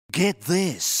Get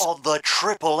this on the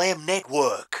Triple M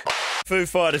network. Foo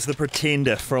Fighters, The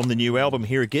Pretender from the new album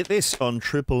here. Get this on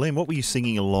Triple M. What were you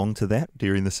singing along to that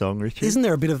during the song, Richard? Isn't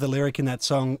there a bit of the lyric in that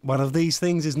song, one of these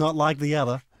things is not like the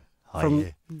other,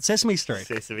 from Sesame Street?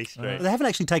 Sesame Street. They haven't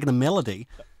actually taken a melody,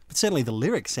 but certainly the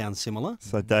lyrics sound similar.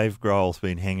 So Dave Grohl's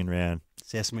been hanging around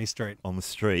Sesame Street. on the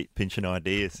street, pinching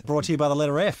ideas. Brought to you by the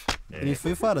letter F, the new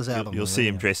Foo Fighters album. You'll see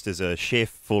him dressed as a chef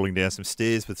falling down some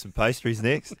stairs with some pastries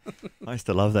next. I used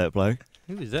to love that bloke.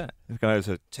 Who is that? The guy was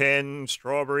 10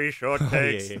 strawberry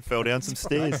shortcakes and fell down some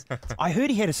stairs. I heard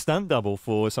he had a stunt double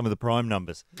for some of the Prime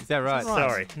numbers. Is that right?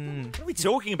 Sorry. What are we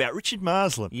talking about? Richard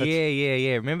Marsland.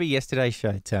 Yeah. Remember yesterday's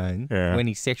show, Tone, when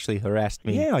he sexually harassed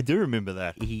me? Yeah, I do remember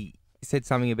that. He said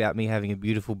something about me having a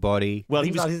beautiful body. Well, I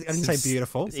didn't say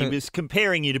beautiful. He was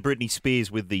comparing you to Britney Spears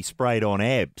with the sprayed-on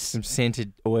abs. Some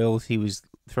scented oils he was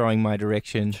throwing my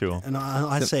direction. Sure. And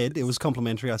I said, it was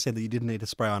complimentary, I said that you didn't need to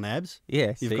spray on abs.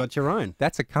 Yeah. You've got your own.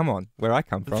 That's a come on, where I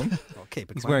come from. I'll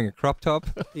keep it He's clean. wearing a crop top.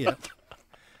 Yeah.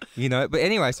 You know, but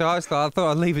anyway, so I thought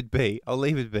I'd leave it be. I'll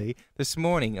leave it be. This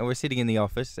morning, we're sitting in the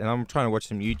office, and I'm trying to watch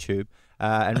some YouTube,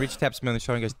 and Rich taps me on the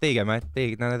shoulder and goes, "There you go, mate. There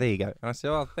you go." And I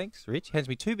said, "Oh, thanks, Rich." Hands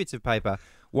me 2 bits of paper.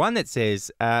 One that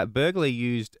says, burglar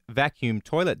used vacuum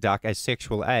toilet duck as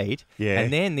sexual aid. Yeah.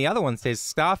 And then the other one says,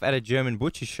 staff at a German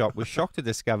butcher shop was shocked to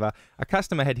discover a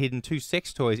customer had hidden 2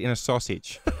 sex toys in a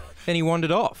sausage. Then he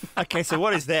wandered off. Okay, so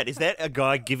what is that? Is that a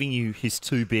guy giving you his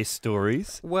 2 best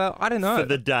stories Well, I don't know. for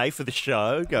the day, for the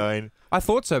show, going... I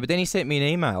thought so, but then he sent me an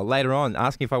email later on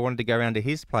asking if I wanted to go around to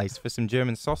his place for some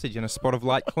German sausage and a spot of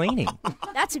light cleaning.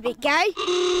 That's a bit gay.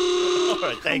 All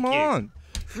right, thank Come you. on.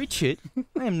 Richard,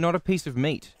 I am not a piece of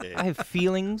meat. I have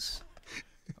feelings.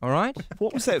 All right?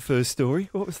 What was that first story?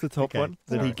 What was the top one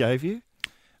that he gave you?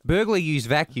 Burglar used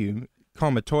vacuum,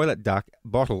 toilet duck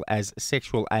bottle as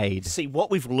sexual aid. See,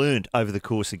 what we've learned over the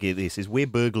course of Get This is where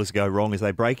burglars go wrong is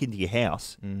they break into your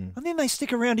house and then they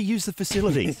stick around to use the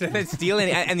facilities. They're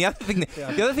stealing, and the other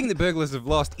thing that burglars have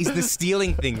lost is the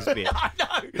stealing things bit. I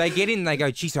know. They get in and they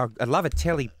go, geez, I'd love a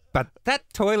telly, but that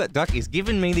toilet duck is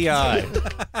giving me the eye.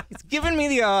 It's giving me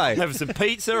the eye. Have some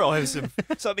pizza, I'll have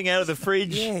something out of the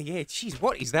fridge. Yeah. Geez,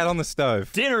 what is that on the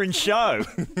stove? Dinner and show.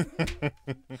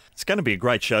 It's going to be a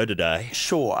great show today.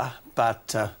 Sure,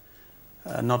 but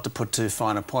not to put too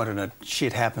fine a point on it,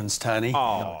 shit happens, Tony.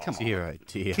 Oh, Come on. Dear, oh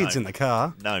dear. Kids in the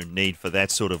car. no need for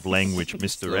that sort of language,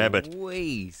 Mr. Abbott.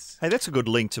 Louise. Hey, that's a good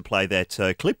link to play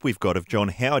that clip we've got of John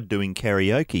Howard doing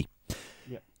karaoke.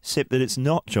 Yep. Except that it's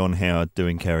not John Howard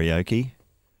doing karaoke.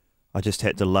 I just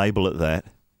had to label it that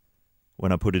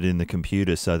when I put it in the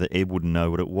computer so that Ed wouldn't know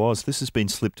what it was. This has been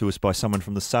slipped to us by someone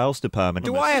from the sales department.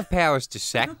 Do I have powers to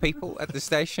sack people at the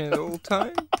station at all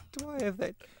time? Do I have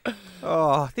that?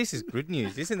 Oh, this is good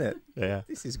news, isn't it? Yeah.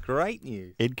 This is great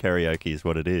news. Ed karaoke is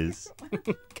what it is.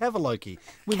 Kavaloke.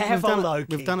 Kavaloke.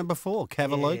 We've done it before.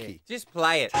 Kavaloke. Just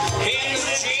play it. In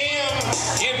the gym,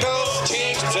 you both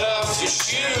kicked off your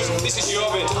shoes. This is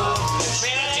your bit.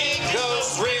 Magic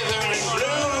goes rhythm and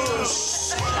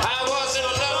blues. I was a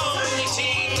lonely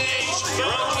teenage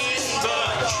drunken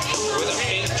bunch with a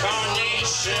pink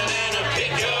carnation and a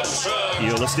pickup truck.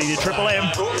 You're listening to Triple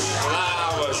M.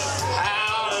 Flowers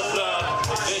out of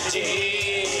the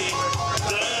day.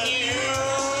 The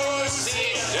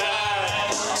music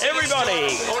died. Everybody,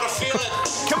 I wanna feel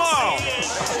it. come on.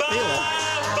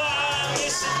 Bye,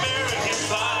 Miss American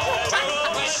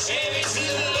Pie. We Chevy's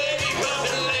little lady, but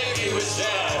the lady was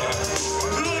there.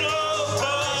 Good old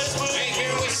boys will make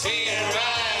you singing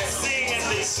right. Singing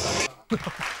this.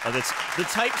 Oh, that's, the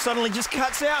tape suddenly just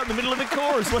cuts out in the middle of the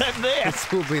chorus. What happened there?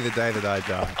 This will be the day that I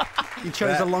die. You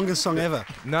chose the longest song ever.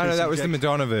 No, that was the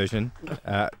Madonna version.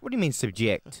 What do you mean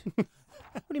subject?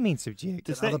 What do you mean subject?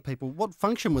 Other people. What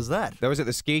function was that? That was at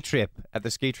the ski trip. At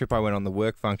the ski trip I went on, the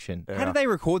work function. How did they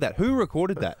record that? Who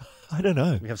recorded that? I don't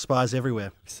know. We have spies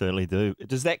everywhere. Certainly do.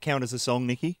 Does that count as a song,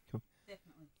 Nikki?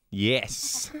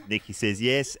 Yes. Nikki says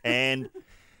yes, and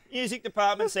music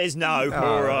department says no.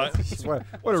 All right.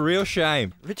 What a real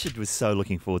shame. Richard was so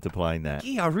looking forward to playing that.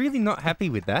 Yeah, I'm really not happy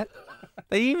with that.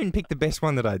 They even picked the best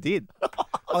one that I did.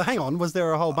 Oh, hang on. Was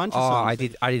there a whole bunch of Oh, songs?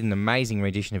 I did an amazing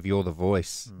rendition of You're the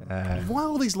Voice. Why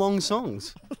all these long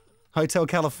songs? Hotel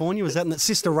California, was that in that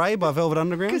Sister Ray by Velvet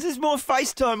Underground? Because there's more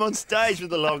FaceTime on stage with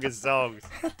the longest songs.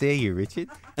 How dare you, Richard?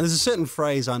 And there's a certain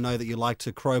phrase I know that you like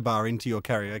to crowbar into your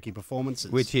karaoke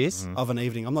performances. Which is? Of an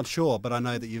evening. I'm not sure, but I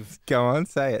know that Go on,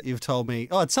 say it. you've told me,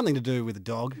 it's something to do with a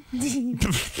dog.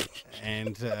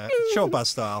 And short bus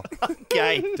style.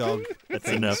 Okay. Dog. That's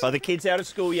enough. Are the kids out of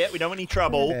school yet? We don't want any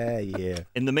trouble. Yeah.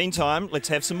 In the meantime, let's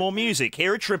have some more music.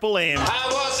 Here at Triple M. I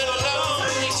was a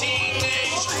lonely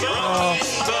teenage drunken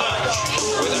bunch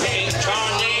with a pink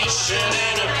carnation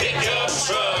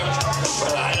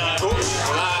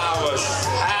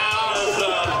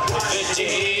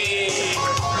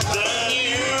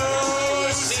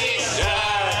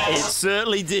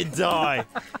certainly did die.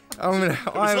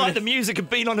 It's like the music had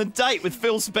been on a date with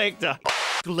Phil Spector.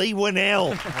 Leigh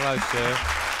Whannell. Hello,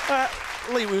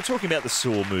 sir. Leigh, we were talking about the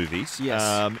Saw movies.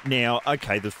 Yes. Now,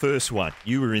 okay, the first one,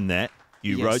 you were in that.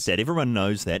 You wrote that. Everyone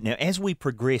knows that. Now, as we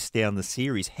progress down the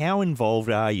series, how involved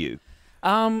are you?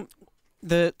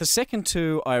 The second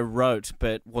two I wrote,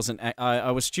 but wasn't.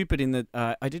 I was stupid in that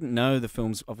I didn't know the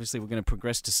films obviously were going to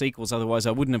progress to sequels. Otherwise,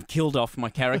 I wouldn't have killed off my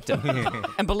character.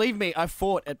 And believe me, I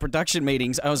fought at production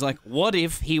meetings. I was like, "What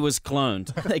if he was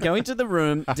cloned?" They go into the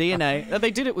room, DNA.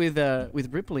 They did it with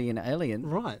Ripley in Alien.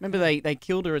 Right. Remember they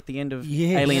killed her at the end of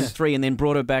Alien 3 and then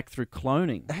brought her back through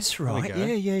cloning. That's right.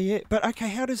 Yeah. But okay,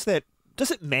 how does that? Does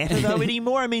it matter, though,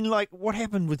 anymore? I mean, like, what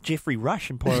happened with Jeffrey Rush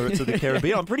in Pirates of the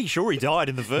Caribbean? I'm pretty sure he died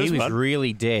in the first one. He was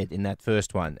really dead in that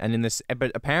first one. And in this, but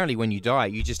apparently when you die,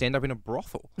 you just end up in a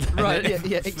brothrow. Right, yeah,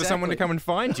 exactly. For someone to come and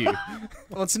find you.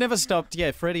 Well, it's never stopped.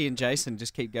 Yeah, Freddie and Jason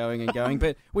just keep going and going.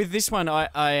 But with this one,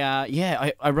 I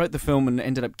wrote the film and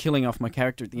ended up killing off my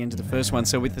character at the end of the first one.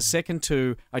 So with the second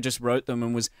two, I just wrote them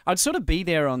and I'd sort of be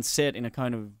there on set in a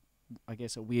kind of, I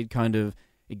guess, a weird kind of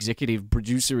executive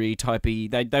producery typey.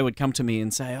 They would come to me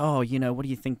and say, "Oh, what do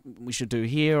you think we should do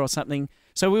here or something?"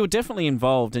 So we were definitely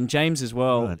involved, and James as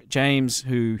well. Right. James,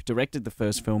 who directed the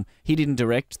first film, he didn't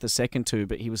direct the second two,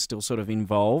 but he was still sort of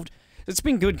involved. It's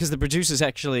been good because the producers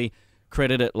actually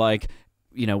credit it like,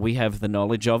 we have the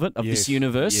knowledge of this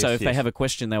universe, so if they have a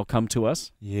question, they'll come to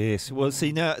us. Yes. Well,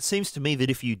 see, now it seems to me that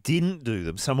if you didn't do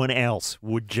them, someone else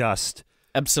would just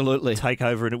absolutely take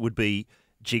over, and it would be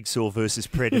Jigsaw versus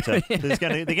Predator. They're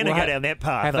going to go down that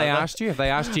path. Have they asked you? Have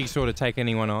they asked Jigsaw to take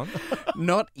anyone on?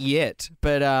 Not yet,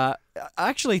 but I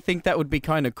actually think that would be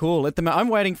kind of cool. I'm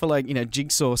waiting for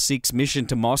Jigsaw 6 Mission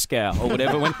to Moscow or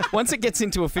whatever. Once it gets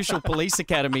into official police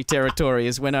academy territory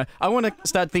is when I want to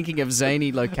start thinking of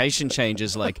zany location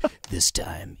changes like this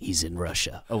time he's in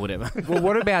Russia or whatever. Well,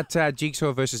 what about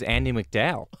Jigsaw versus Andy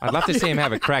McDowell? I'd love to see him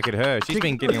have a crack at her. She's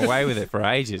been getting away with it for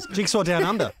ages. Jigsaw Down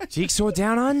Under. Jigsaw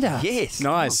Down Under. Yes.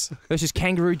 Nice. Versus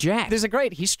Kangaroo Jack. There's a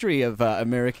great history of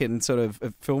American sort of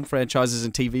film franchises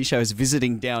and TV shows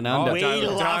visiting Down Under.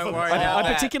 Don't worry.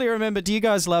 I particularly remember, do you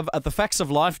guys love The Facts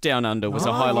of Life Down Under was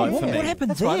a highlight for me. What happened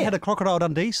That's there? right. It had a Crocodile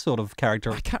Dundee sort of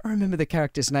character. I can't remember the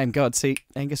character's name. God, see,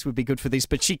 Angus would be good for this.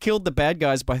 But she killed the bad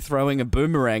guys by throwing a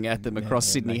boomerang at them across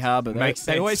Sydney Harbour.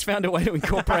 They always found a way to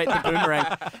incorporate the boomerang.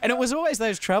 And it was always,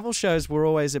 those travel shows were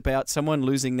always about someone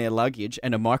losing their luggage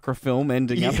and a microfilm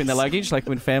ending up in the luggage, like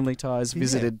when Family Ties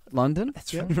visited London.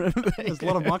 That's right. There's a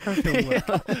lot of microfilm work.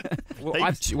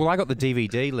 Well, I got the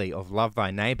DVD, Leigh, of Love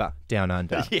Thy Neighbour Down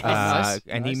Under. Yes.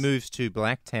 And he moves to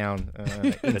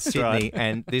Blacktown in Sydney, right.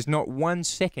 and there's not 1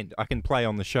 second I can play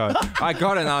on the show. I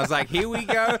got it, and I was like, here we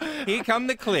go. Here come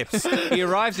the clips. He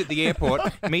arrives at the airport,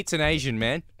 meets an Asian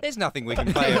man. There's nothing we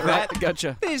can play of that.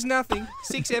 Gotcha. There's nothing.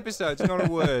 6 episodes, not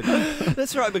a word.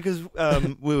 That's right, because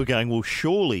we were going, well,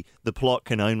 surely the plot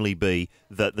can only be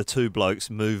that the two blokes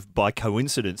move by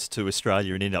coincidence to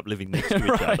Australia and end up living next to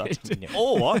each other.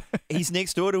 Or he's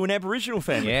next door to an Aboriginal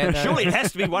family. Yeah, no. Surely it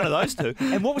has to be one of those two.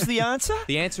 And what was the answer?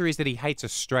 The answer is that he hates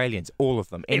Australians, all of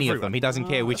them, any of them. He doesn't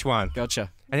care which one.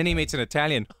 Gotcha. And then he meets an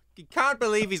Italian. You can't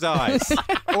believe his eyes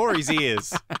or his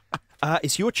ears.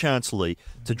 It's your chance, Leigh,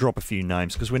 to drop a few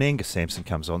names, because when Angus Sampson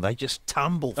comes on, they just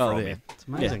tumble from him. It's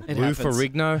amazing. Yeah, it Lou happens.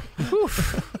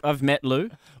 Ferrigno. I've met Lou.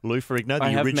 Lou Ferrigno, I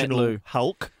the have met original Lou.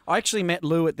 Hulk. I actually met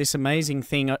Lou at this amazing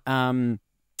thing.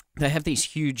 They have these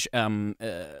huge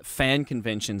fan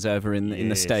conventions over in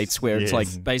the States where it's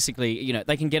like basically,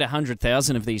 they can get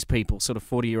 100,000 of these people, sort of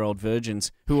 40-year-old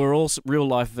virgins, who are all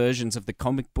real-life versions of the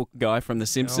comic book guy from The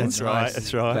Simpsons.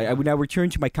 That's right. I will now return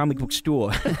to my comic book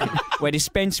store where I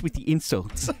dispense with the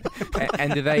insults.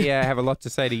 And do they have a lot to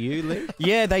say to you, Leigh?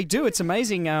 Yeah, they do. It's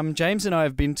amazing. James and I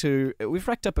have been to, we've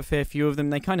racked up a fair few of them.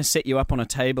 They kind of set you up on a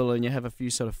table and you have a few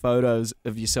sort of photos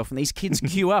of yourself, and these kids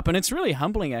queue up, and it's really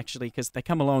humbling actually, because they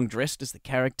come along dressed as the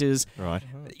characters. Right.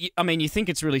 I mean, you think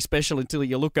it's really special until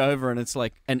you look over and it's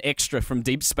like an extra from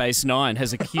Deep Space Nine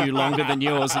has a queue longer than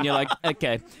yours, and you're like,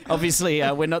 okay, obviously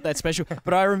we're not that special.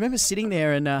 But I remember sitting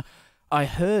there and I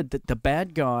heard that the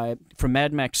bad guy from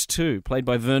Mad Max 2, played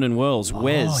by Vernon Wells,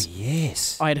 Wes. Oh,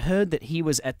 yes. I had heard that he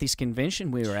was at this convention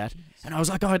we were at, and I was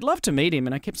like, oh, I'd love to meet him,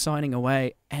 and I kept signing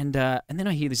away, and then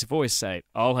I hear this voice say,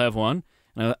 I'll have one.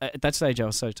 And at that stage, I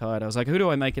was so tired. I was like, who do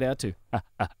I make it out to?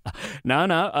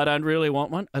 No, I don't really want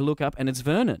one. I look up, and it's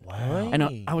Vernon. Wow.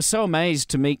 And I was so amazed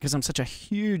to meet, because I'm such a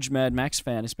huge Mad Max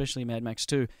fan, especially Mad Max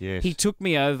 2. Yes. He took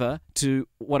me over to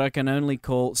what I can only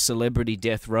call celebrity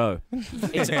death row.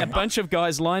 It's a bunch of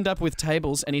guys lined up with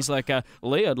tables, and he's like,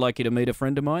 Leigh, I'd like you to meet a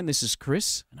friend of mine. This is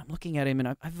Chris. And I'm looking at him, and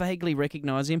I vaguely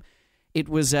recognize him. It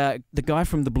was the guy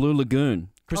from the Blue Lagoon.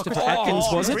 Christopher Atkins,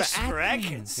 was it? Christopher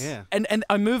Atkins. Yeah. And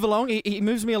I move along. He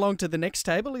moves me along to the next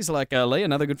table. He's like, Leigh,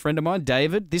 another good friend of mine,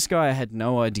 David. This guy, I had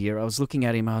no idea. I was looking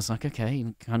at him. I was like, okay,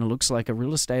 he kind of looks like a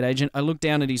real estate agent. I looked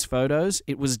down at his photos.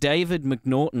 It was David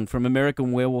McNaughton from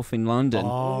American Werewolf in London.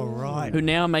 Oh, right. Who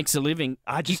now makes a living.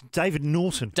 Just David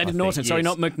Norton. David Norton, sorry,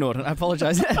 not McNaughton. I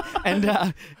apologise. And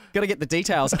got to get the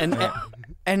details.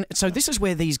 And so this is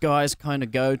where these guys kind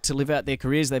of go to live out their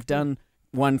careers. They've done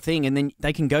one thing, and then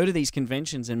they can go to these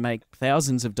conventions and make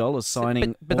thousands of dollars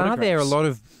signing. But are there a lot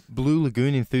of Blue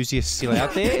Lagoon enthusiasts still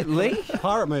out there, Leigh?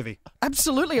 Pirate movie.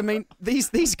 Absolutely. I mean,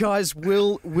 these guys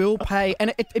will pay,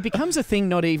 and it becomes a thing.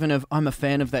 Not even of I'm a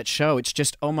fan of that show. It's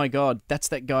just, oh my god, that's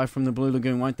that guy from the Blue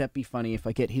Lagoon. Won't that be funny if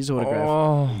I get his autograph?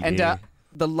 Oh, and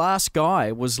the last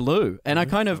guy was Lou, and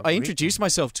I introduced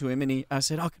myself to him, and I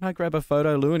said, "Oh, can I grab a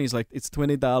photo, Lou?" And he's like, "It's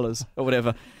 $20 or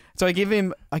whatever." So I give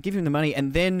him the money,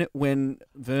 and then when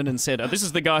Vernon said, "Oh, this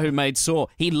is the guy who made Saw,"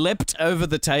 he leapt over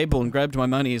the table and grabbed my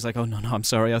money. He's like, "Oh no, I'm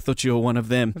sorry, I thought you were one of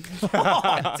them."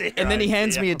 And then he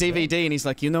hands me a DVD, and he's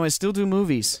like, "I still do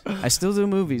movies. I still do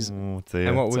movies." Oh, dear.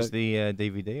 and what was the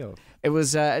DVD of? It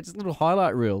was it's a little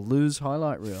highlight reel, Lou's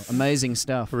highlight reel. Amazing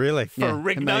stuff. Really? Yeah,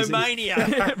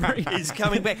 Rignomania is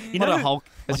coming back. What a Hulk!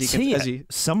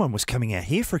 Someone was coming out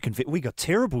here for a convention. We got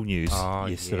terrible news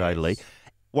yesterday, yes. Lee.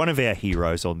 One of our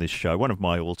heroes on this show, one of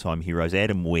my all-time heroes,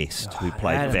 Adam West, who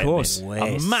played Adam, Batman. of course.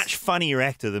 A much funnier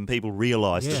actor than people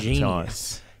realised at the time.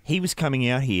 He was coming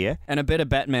out here. And a better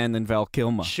Batman than Val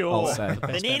Kilmer. Sure. I'll say.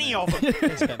 Than any of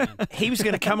them. He was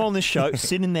going to come on the show,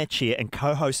 sit in that chair and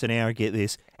co-host an hour, get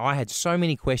this. I had so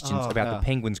many questions about the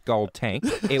Penguins' gold tank.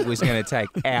 It was going to take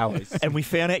hours. And we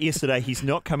found out yesterday he's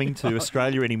not coming to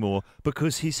Australia anymore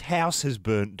because his house has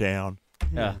burnt down.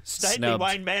 Yeah. Stately Snubbed.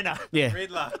 Wayne Manor. Yeah.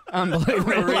 Riddler.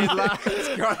 Unbelievable. Riddler.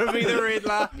 It's got to be the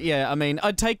Riddler. Yeah, I mean,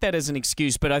 I'd take that as an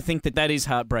excuse, but I think that is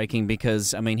heartbreaking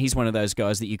because, I mean, he's one of those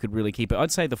guys that you could really keep it.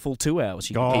 I'd say the full 2 hours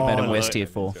you could keep Adam West here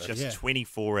for. Just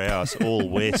 24 hours, all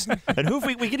West. And who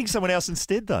have we're getting someone else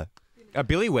instead, though?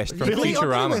 Billy West from Billy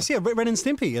Futurama. West, yeah, Ren and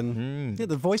Stimpy, and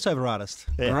the voiceover artist.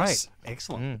 Yes. Great.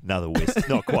 Excellent. Another West.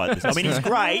 Not quite this. I mean, he's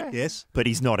great, Yes. but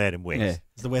he's not Adam West. Yeah.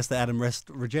 It's the West that Adam West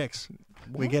rejects.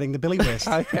 We're getting the Billy West.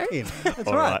 Okay. That's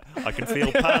All right. I can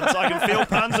feel puns. I can feel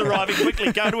puns arriving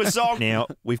quickly. Go to a song. Now,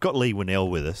 we've got Leigh Whannell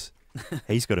with us.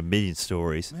 He's got a million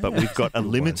stories, but we've got a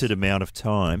limited amount of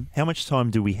time. How much time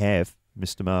do we have,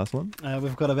 Mr. Marsland?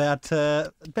 We've got about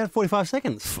 45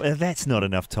 seconds. That's not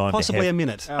enough time Possibly to a have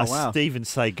minute. Oh, wow. Steven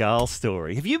Seagal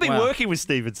story. Have you been Wow. working with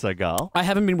Steven Seagal? I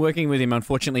haven't been working with him,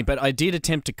 unfortunately, but I did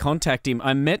attempt to contact him.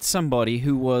 I met somebody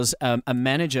who was a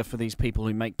manager for these people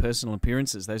who make personal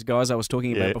appearances. Those guys I was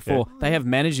talking about before. Yeah. They have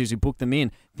managers who book them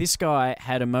in. This guy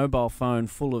had a mobile phone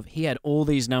full of... He had all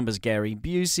these numbers. Gary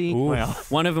Busey. Wow.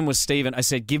 One of them was Steven. I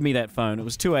said, give me that phone. It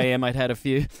was 2 a.m. I'd had a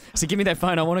few. I said, give me that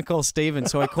phone. I want to call Steven.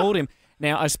 So I called him.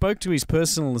 Now, I spoke to his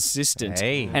personal assistant,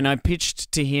 and I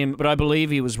pitched to him, but I believe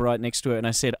he was right next to it, and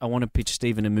I said, I want to pitch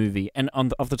Stephen a movie. And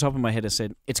off the top of my head, I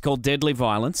said, it's called Deadly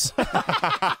Violence.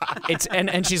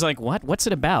 And she's like, what? What's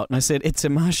it about? And I said, it's a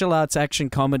martial arts action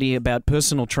comedy about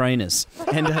personal trainers.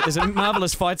 And there's a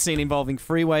marvellous fight scene involving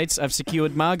free weights. I've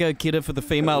secured Margot Kidder for the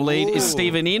female lead. Is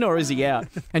Stephen in or is he out?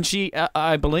 And she,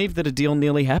 I believe that a deal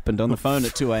nearly happened on the phone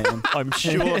at 2 a.m. I'm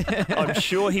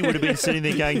sure he would have been sitting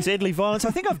there going, Deadly Violence.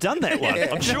 I think I've done that one.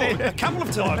 I'm sure. A couple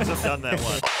of times I've done that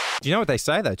one. Do you know what they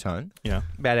say, though, Tone? Yeah.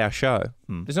 About our show?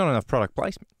 There's not enough product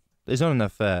placement. There's not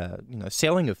enough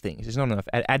selling of things. There's not enough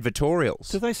advertorials.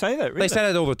 Do they say that, really? They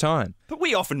say that all the time. But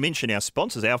we often mention our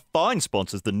sponsors, our fine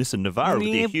sponsors, the Nissan Navara,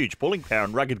 with their huge pulling power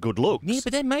and rugged good looks. Yeah,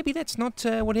 but then maybe that's not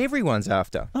what everyone's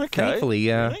after. Okay. Thankfully,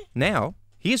 Really? now,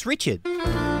 here's Richard.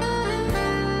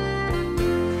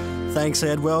 Thanks,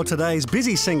 Ed. Well, today's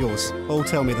busy singles all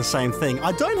tell me the same thing.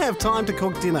 I don't have time to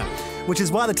cook dinner, which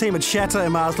is why the team at Chateau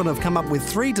Marsland have come up with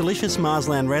 3 delicious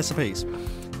Marsland recipes.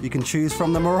 You can choose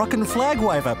from the Moroccan flag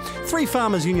wafer, 3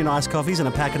 Farmers Union iced coffees and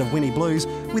a packet of Winnie Blues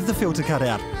with the filter cut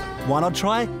out. Why not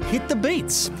try Hit the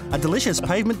Beats, a delicious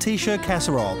pavement t-shirt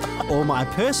casserole, or my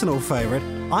personal favourite,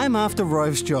 I'm After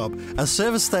Rove's Job, a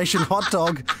service station hot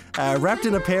dog wrapped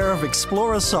in a pair of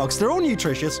Explorer socks. They're all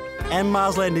nutritious and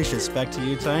Marslandicious. Back to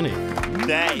you, Tony.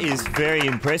 That is very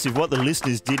impressive. What the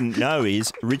listeners didn't know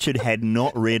is Richard had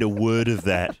not read a word of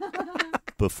that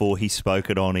before he spoke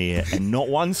it on air, and not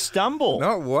one stumble.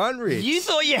 Not one, Rich. You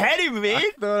thought you had him, man.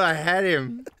 I thought I had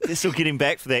him. This will get him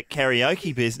back for that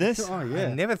karaoke business. Oh, I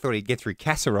never thought he'd get through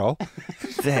casserole.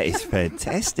 That is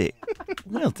fantastic.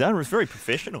 Well done. It was very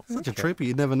professional. Such a trooper,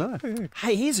 you'd never know.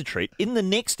 Hey, here's a treat. In the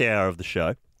next hour of the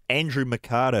show, Andrew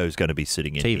Mercado is going to be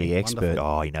sitting in TV here. expert.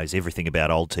 Oh, he knows everything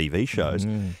about old TV shows.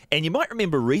 And you might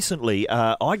remember recently,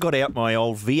 I got out my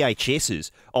old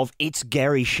VHSs of It's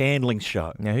Gary Shandling's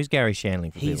show. Now, who's Gary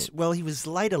Shandling? He was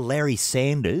later Larry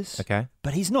Sanders. Okay.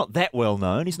 But he's not that well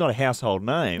known. He's not a household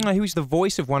name. No, he was the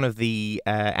voice of one of the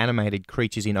animated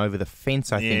creatures in Over the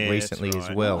Fence, I think, recently that's as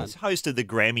right. well. He's hosted the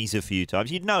Grammys a few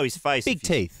times. You'd know his face. Big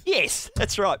teeth. Yes,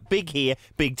 that's right. Big hair,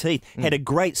 big teeth. Had a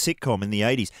great sitcom in the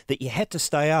 80s that you had to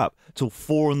stay up till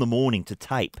 4 a.m. to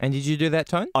tape. And did you do that,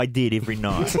 Tone? I did every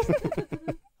night.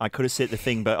 I could have set the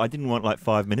thing, but I didn't want like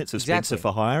 5 minutes of Spencer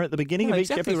for Hire at the beginning No, of each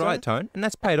exactly episode. right, Tone. And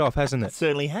that's paid off, hasn't It it?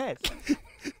 certainly has.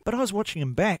 But I was watching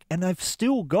them back, and they've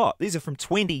still got, these are from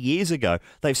 20 years ago,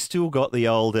 they've still got the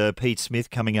old Pete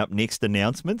Smith coming up next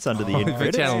announcements under the end For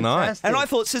credits. Channel 9. And I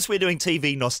thought, since we're doing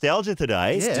TV nostalgia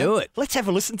today, Let's do it. let's have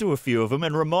a listen to a few of them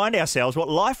and remind ourselves what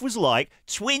life was like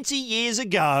 20 years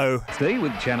ago. Stay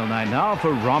with Channel 9 now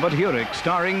for Robert Urich,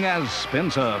 starring as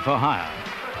Spencer for Hire.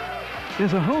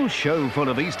 There's a whole show full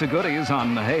of Easter goodies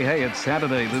on Hey Hey It's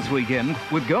Saturday this weekend,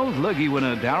 with Gold Logie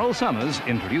winner Daryl Summers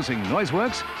introducing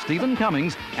Noiseworks, Stephen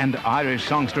Cummings, and Irish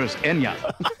songstress Enya.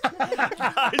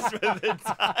 Those were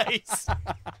the days.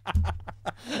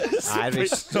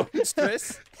 Irish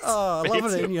songstress. Oh, I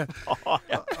love it in you.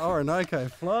 Orinoco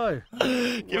flow.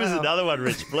 Give us another one,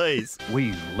 Rich, please.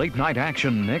 We late night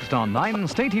action next on 9.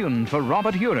 Stay tuned for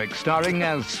Robert Urich, starring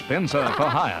as Spencer for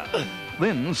Hire.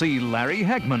 Then see Larry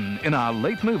Heckman in our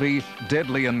late movie,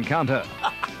 Deadly Encounter.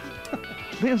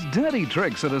 There's dirty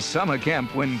tricks at a summer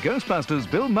camp when Ghostbusters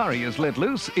Bill Murray is let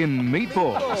loose in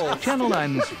Meatballs. Channel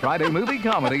 9's Friday movie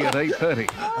comedy at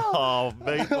 8:30. Oh,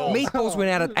 meatballs. Meatballs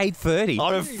went out at 8:30.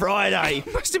 On a Friday.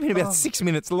 Must have been about 6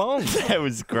 minutes long. That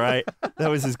was great. That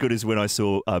was as good as when I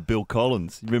saw Bill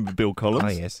Collins. You remember Bill Collins?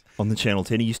 Oh, yes. On the Channel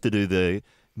 10. He used to do the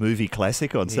movie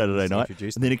classic on Saturday night.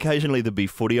 introduced And then occasionally there'd be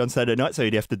footy on Saturday night, so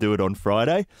he'd have to do it on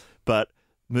Friday. But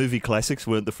movie classics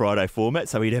weren't the Friday format,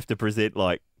 so he'd have to present,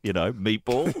 like, you know,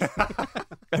 meatball.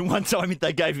 And one time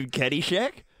they gave him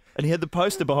Caddyshack, and he had the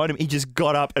poster behind him. He just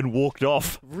got up and walked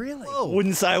off. Really?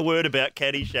 Wouldn't say a word about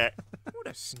Caddyshack. What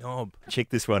a snob. Check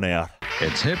this one out.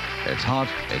 It's hip, it's hot,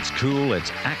 it's cool,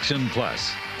 it's Action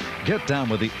Plus. Get down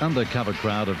with the undercover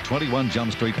crowd of 21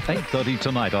 Jump Street, 8:30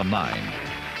 tonight on 9.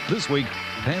 This week,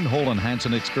 Penn, Hall and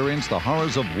Hansen experience the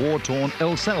horrors of war-torn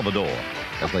El Salvador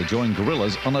as they join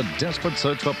guerrillas on a desperate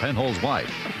search for Penn Hall's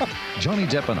wife. Johnny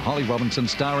Depp and Holly Robinson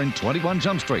star in 21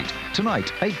 Jump Street,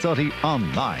 tonight, 8:30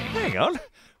 on 9. Hang on.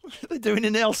 What are they doing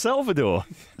in El Salvador?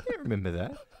 I remember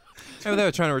that. Oh, they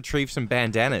were trying to retrieve some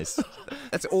bandanas.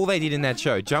 That's all they did in that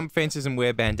show. Jump fences and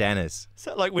wear bandanas. Is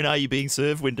that like when Are You Being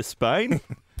Served went to Spain?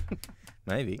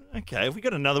 Maybe. Okay, have we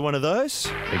got another one of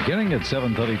those? Beginning at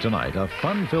 7:30 tonight, a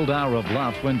fun-filled hour of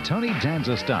laughs when Tony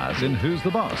Danza stars in Who's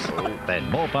the Boss. Then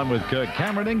more fun with Kirk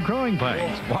Cameron in Growing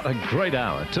Pains. What a great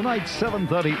hour. Tonight,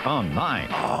 7:30 on 9.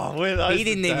 Oh, where those He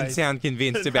didn't even sound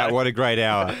convinced about what a great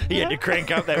hour. He had to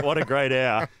crank up that What a Great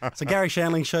Hour. So Gary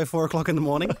Shandling show, 4 o'clock in the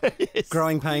morning.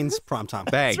 Growing Pains, prime time.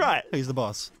 Bang. That's right. Who's the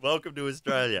boss? Welcome to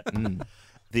Australia.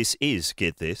 This is,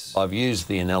 get this. I've used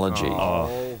the analogy.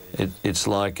 It's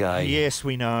like a Yes,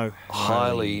 we know.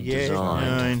 highly Yes,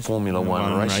 designed no. Formula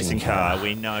One racing car.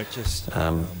 We know. Just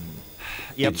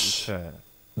Yep. It's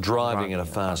driving at a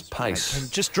fast pace.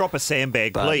 just drop a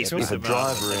sandbag, But please. if a Mr.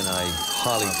 driver in a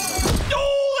highly...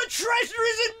 Oh, the treasure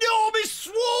is enormous,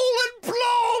 swollen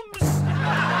plums.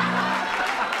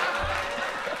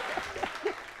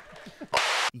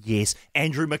 Yes,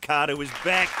 Andrew Mercado is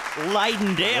back,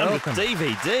 laden down with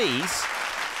DVDs.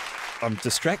 I'm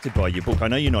distracted by your book. I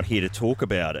know you're not here to talk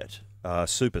about it.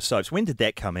 Super Soaps. When did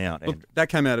that come out? Look, that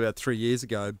came out about 3 years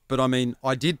ago, but I mean,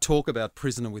 I did talk about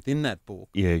Prisoner within that book.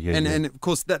 And of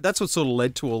course, that's what sort of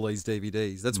led to all these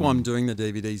DVDs. That's why I'm doing the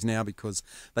DVDs now, because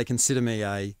they consider me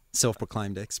a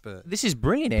self-proclaimed expert. This is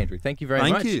brilliant, Andrew. Thank you very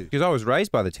much. Thank you. Because I was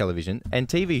raised by the television and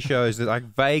TV shows that I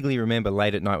vaguely remember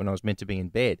late at night when I was meant to be in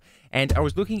bed. And I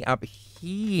was looking up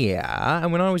here,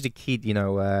 and when I was a kid, you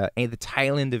know, at the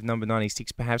tail end of number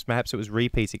 96, perhaps it was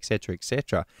repeats, etc.,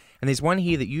 etc. And there's one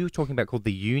here that you were talking about called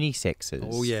the Unisexes.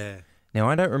 Oh, yeah. Now,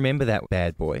 I don't remember that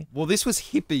bad boy. Well, this was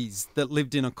hippies that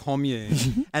lived in a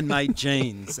commune and made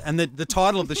jeans. And the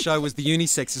title of the show was The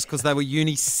Unisexes because they were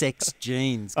unisex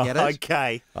jeans. Get it?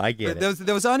 Okay. I get But it.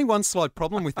 there was only one slight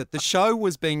problem with it. The show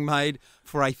was being made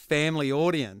for a family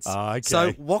audience. Okay.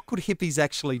 So what could hippies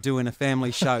actually do in a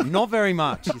family show? Not very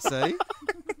much, you see.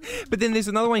 But then there's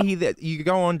another one here that you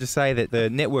go on to say that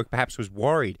the network perhaps was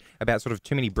worried about sort of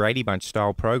too many Brady Bunch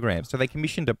style programs. So they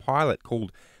commissioned a pilot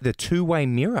called The Two-Way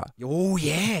Mirror. Oh,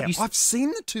 yeah. You- I've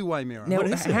seen the two-way mirror. Now,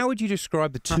 how would you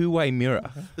describe the two-way mirror?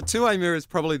 The two-way mirror is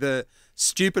probably the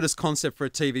stupidest concept for a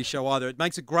TV show either. It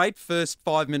makes a great first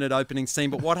 5-minute opening scene,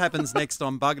 but what happens next,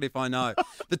 I'm buggered if I know.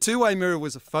 The two-way mirror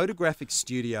was a photographic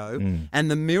studio,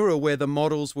 and the mirror where the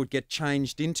models would get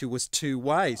changed into was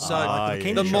two-way. So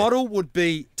the model would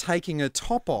be taking her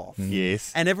top off,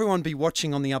 yes, and everyone be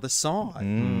watching on the other side.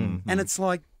 And it's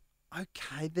like,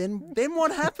 okay, then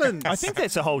what happens? I think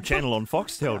that's a whole channel on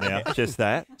Foxtel now, just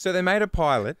that. So they made a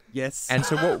pilot. Yes. And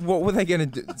so what were they going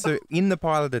to do? So in the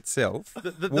pilot itself,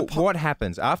 what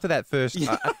happens after that first,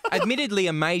 admittedly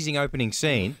amazing opening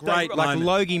scene? Great like moment.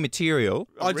 Logie material.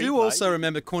 I do also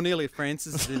remember Cornelia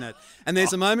Francis is in it. And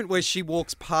there's a moment where she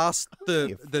walks past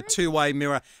the two-way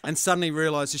mirror and suddenly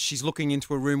realises she's looking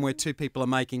into a room where two people are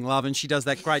making love, and she does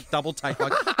that great double take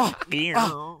like,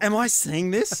 am I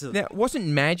seeing this? Now, wasn't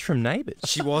Madge from Neighbours?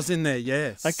 She was in there,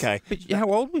 yes. Okay. But how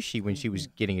old was she when she was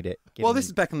getting it? Well, this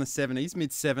is back in the 70s,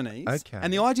 mid-70s. Okay.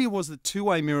 And the idea was that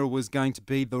Two-Way Mirror was going to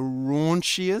be the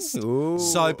raunchiest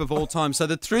soap of all time. So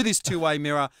that through this two-way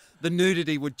mirror, the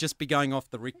nudity would just be going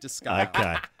off the Richter scale.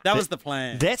 Okay. That was the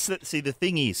plan. The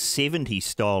thing is, 70s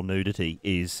style nudity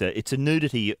is, it's a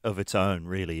nudity of its own,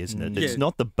 really, isn't it? It's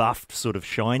not the buffed sort of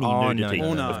shiny nudity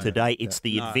of today. It's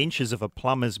the adventures of a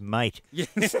plumber's mate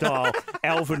style,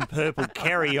 Alvin Purple,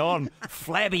 carry on,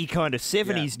 flabby kind of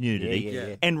 70s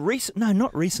nudity. And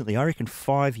not recently, I reckon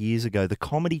 5 years ago, the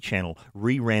Comedy Channel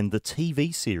reran the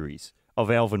TV series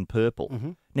of Alvin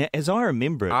Purple. Now, as I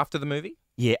remember it... After the movie?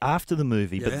 Yeah, after the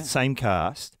movie, but the same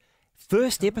cast.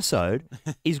 First episode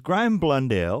is Graham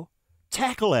Blundell,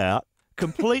 tackle out,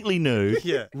 completely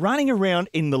nude, running around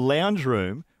in the lounge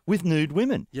room with nude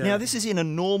women. Yeah. Now, this is in a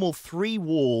normal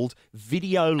 3-walled,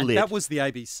 video-lit... And that was the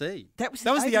ABC. That was the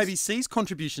ABC's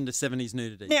contribution to 70s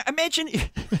nudity. Now, imagine...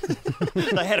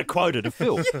 They had a quota to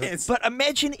fill. Yes. But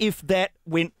imagine if that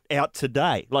went out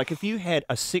today. Like, if you had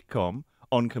a sitcom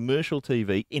on commercial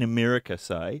TV in America,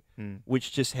 say,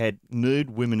 which just had nude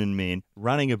women and men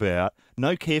running about,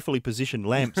 no carefully positioned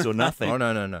lamps or nothing.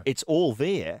 No. It's all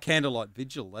there. Candlelight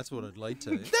vigil, that's what it'd lead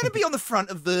to. That'd be on the front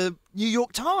of the New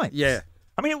York Times. Yeah.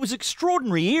 I mean, it was an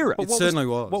extraordinary era. It certainly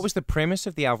was. What was the premise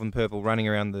of the Alvin Purple running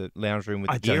around the lounge room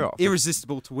with the gear off?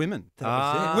 Irresistible to women. That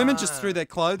was it. Women just threw their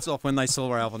clothes off when they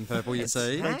saw Alvin Purple, you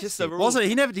see.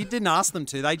 He didn't ask them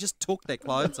to. They just took their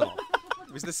clothes off.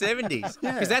 It was the 70s.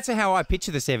 Because that's how I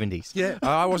picture the 70s. Yeah.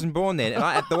 I wasn't born then.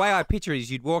 And the way I picture it is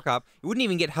you'd walk up, you wouldn't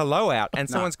even get hello out, and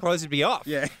someone's clothes would be off.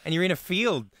 Yeah. And you're in a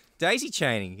field daisy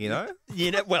chaining, you know?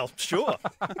 Well, sure.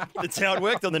 That's how it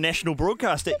worked on the national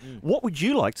broadcaster. What would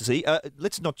you like to see?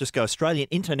 Let's not just go Australian,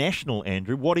 international,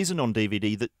 Andrew. What isn't on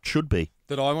DVD that should be?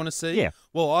 That I want to see? Yeah.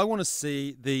 Well, I want to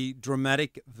see the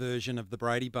dramatic version of the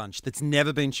Brady Bunch that's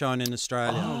never been shown in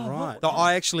Australia. Oh, right.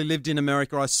 I actually lived in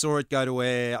America. I saw it go to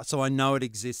air, so I know it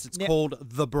exists. It's called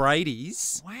The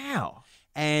Bradys. Wow.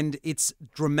 And it's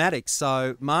dramatic.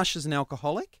 So Marsha's an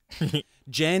alcoholic.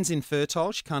 Jan's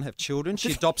infertile. She can't have children.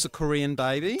 She adopts a Korean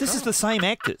baby. This is the same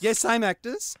actors. Yeah, same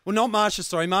actors. Well, not Marsha,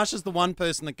 sorry. Marsha's the one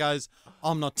person that goes,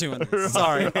 I'm not doing this.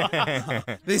 Sorry.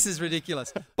 This is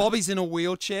ridiculous. Bobby's in a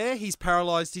wheelchair. He's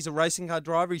paralysed. He's a racing car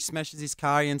driver. He smashes his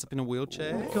car. He ends up in a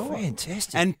wheelchair. Oh,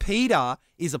 fantastic. And Peter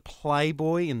is a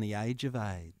playboy in the age of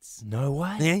AIDS. No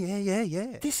way.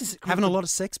 Yeah. This is having a lot of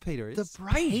sex, Peter is. The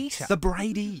Bradys. The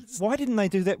Bradys. Why didn't they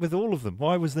do that with all of them?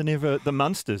 Why was there never the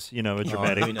Munsters, a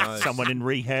dramatic who knows? someone in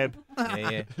rehab?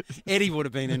 Yeah. Eddie would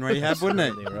have been in rehab,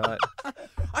 wouldn't he? Right.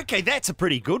 Okay, that's a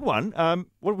pretty good one.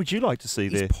 What would you like to see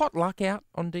there? Is Potluck out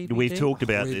on DVD? We've talked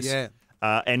about this. Yeah.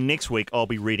 And next week, I'll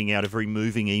be reading out a very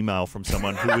moving email from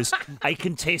someone who is a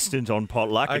contestant on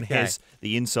Potluck and has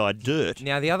the inside dirt.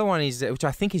 Now, the other one is, which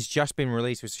I think has just been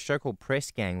released, was a show called Press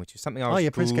Gang, which is something I was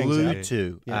Press Gang's glued out.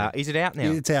 to. Yeah. Is it out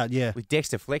now? It's out, yeah. With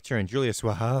Dexter Fletcher and Julia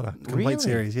Swahala. Complete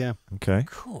series, yeah. Okay.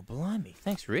 Cool, blimey.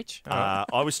 Thanks, Rich.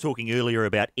 I was talking earlier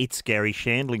about It's Gary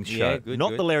Shandling's show. Yeah, good,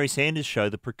 Not good. the Larry Sanders Show,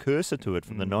 the precursor to it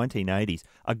from the 1980s.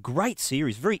 A great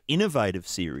series, very innovative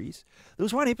series. There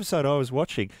was one episode I was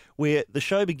watching where the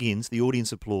show begins, the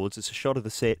audience applauds, it's a shot of the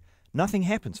set, nothing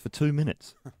happens for 2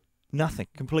 minutes. Nothing.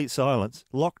 Complete silence.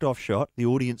 Locked off shot, the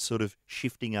audience sort of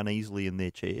shifting uneasily in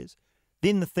their chairs.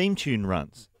 Then the theme tune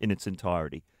runs in its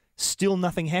entirety. Still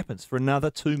nothing happens for another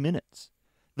 2 minutes.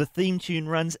 The theme tune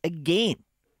runs again.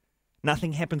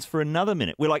 Nothing happens for another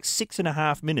minute. We're like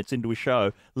 6.5 minutes into a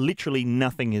show. Literally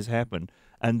nothing has happened.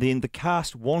 And then the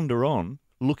cast wander on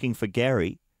looking for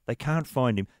Gary. They can't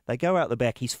find him. They go out the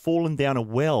back. He's fallen down a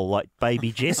well like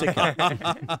baby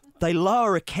Jessica. They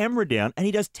lower a camera down and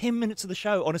he does 10 minutes of the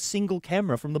show on a single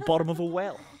camera from the bottom of a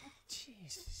well.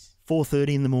 Jesus.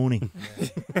 4:30 in the morning,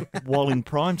 while in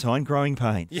prime time growing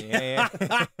pains. Yeah.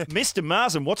 Mr.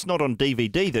 Marsland, what's not on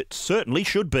DVD that certainly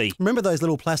should be? Remember those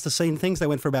little plasticine things? They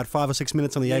went for about 5 or 6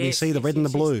 minutes on the ABC, the red and the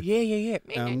blue. Yeah.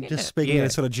 Just speaking in a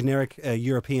sort of generic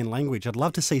European language. I'd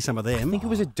love to see some of them. I think it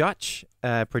was a Dutch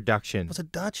production. Was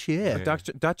it Dutch? Yeah.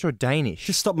 Dutch or Danish.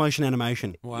 Just stop motion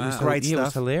animation. Wow. It was great Yeah, it was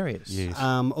stuff. hilarious. Yes.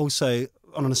 Also,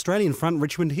 on an Australian front,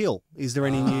 Richmond Hill. Is there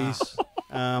any news?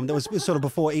 That was sort of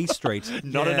before East Street.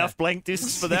 Not enough blank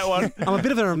discs for that one. I'm a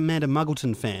bit of an Amanda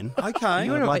Muggleton fan. Okay. I'd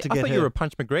like to I get thought her. you were a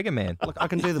Punch McGregor man. Look, I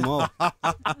can do them all.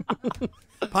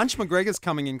 Punch McGregor's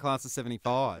coming in class of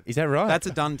 75. Is that right? That's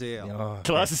a done deal. Oh,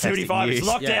 Class of fantastic 75. It's news.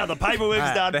 locked down. The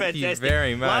paperwork's done. Thank you Fantastic.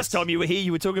 very much. Last time you were here,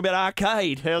 you were talking about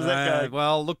arcade. How's that going?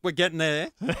 Well, look, we're getting there.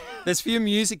 There's a few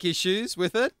music issues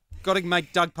with it. Got to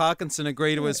make Doug Parkinson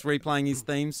agree to us replaying his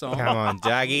theme song. Come on,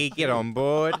 Dougie, get on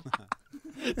board.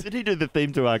 Did he do the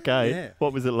theme to arcade? Yeah.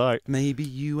 What was it like? Maybe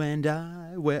you and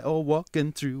I were all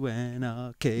walking through an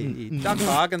arcade. Doug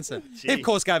Parkinson. He, of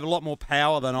course, gave a lot more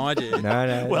power than I did.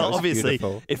 No. Well, that was obviously,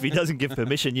 beautiful. if he doesn't give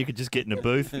permission, you could just get in a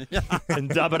booth and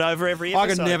dub it over every I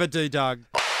episode. could never do Doug.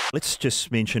 Let's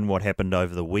just mention what happened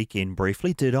over the weekend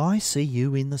briefly. Did I see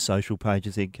you in the social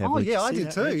pages, Ed Kavaloke? Oh, yeah, I See did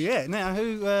that, too. Rich? Yeah. Now,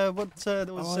 who, there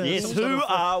was... Yes, some who sort of-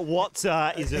 are, what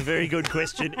are is a very good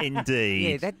question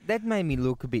indeed. Yeah, that made me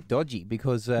look a bit dodgy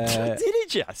because Did it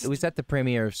just? it was at the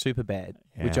premiere of Superbad,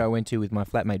 which Yeah. I went to with my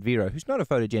flatmate Vero, who's not a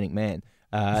photogenic man.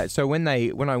 So when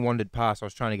I wandered past, I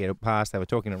was trying to get past. They were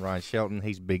talking to Ryan Shelton.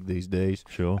 He's big these days.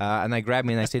 Sure. And they grabbed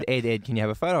me and they said, Ed, can you have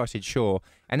a photo? I said, sure.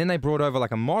 And then they brought over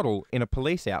like a model in a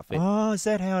police outfit. Oh, is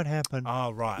that how it happened?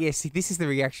 Oh, right. Yeah, see, this is the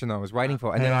reaction I was waiting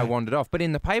for. And then I wandered off. But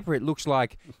in the paper, it looks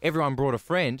like everyone brought a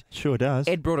friend. Sure does.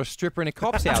 Ed brought a stripper in a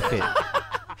cop's outfit.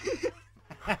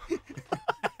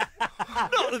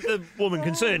 Not that the woman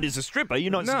concerned is a stripper.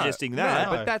 You're not suggesting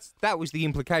that. No, but that was the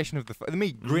implication of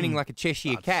me grinning like a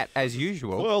Cheshire cat as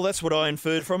usual. Well, that's what I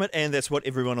inferred from it, and that's what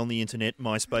everyone on the internet,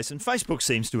 MySpace, and Facebook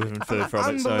seems to have inferred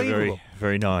from it. So very, Unbelievable.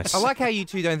 very nice. I like how you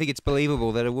two don't think it's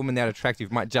believable that a woman that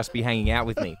attractive might just be hanging out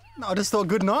with me. No, I just thought,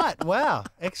 good night. Wow.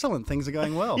 Excellent. Things are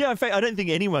going well. Yeah, in fact, I don't think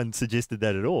anyone suggested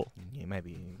that at all. Yeah,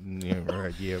 maybe. Yeah,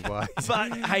 right. Yeah, why?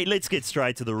 But hey, let's get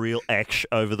straight to the real action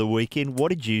over the weekend. What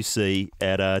did you see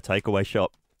at a takeaway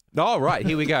shop? Oh, right.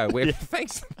 Here we go.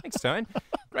 Thanks, Tone.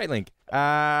 Great link.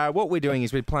 What we're doing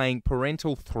is we're playing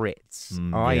Parental Threats.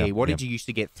 I.e., what did you used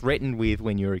to get threatened with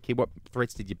when you were a kid? What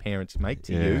threats did your parents make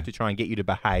to you to try and get you to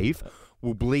behave?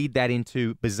 We'll bleed that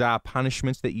into bizarre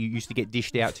punishments that you used to get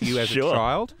dished out to you as a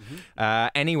child.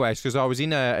 Anyways, because I was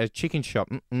in a chicken shop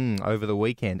over the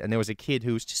weekend, and there was a kid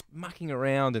who was just mucking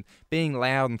around and being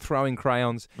loud and throwing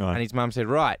crayons. Right. And his mum said,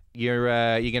 "Right, you're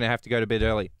going to have to go to bed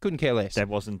early." Couldn't care less. That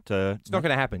wasn't. It's not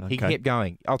going to happen. He Okay. kept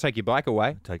going. I'll take your bike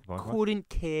away. Take your bike away. Couldn't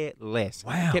care less.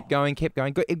 Wow. Kept going.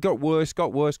 It got worse.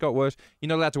 Got worse. You're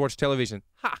not allowed to watch television.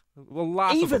 Ha! Well,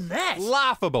 laughable. Even that?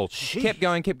 Laughable. Kept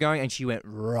going. And she went,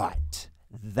 right,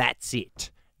 that's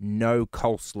it. No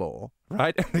coleslaw.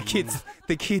 Right? And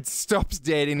the kid stops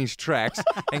dead in his tracks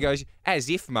and goes, as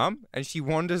if, Mum. And she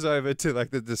wanders over to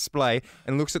like the display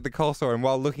and looks at the coleslaw, and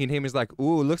while looking at him is like,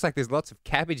 ooh, looks like there's lots of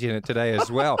cabbage in it today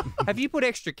as well. Have you put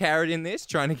extra carrot in this?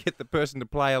 Trying to get the person to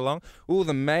play along. Ooh,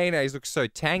 the mayonnaise looks so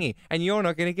tangy, and you're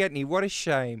not going to get any. What a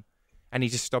shame. And he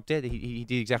just stopped dead. He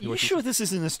did exactly You what sure this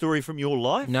isn't a story from your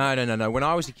life? No. When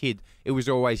I was a kid, it was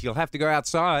always, you'll have to go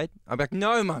outside. I'm like,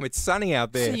 no, Mum, it's sunny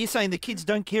out there. So you're saying the kids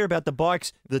don't care about the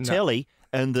bikes, the telly,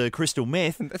 and the crystal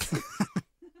meth?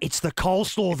 It's the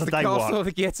coleslaw that the they coleslaw want.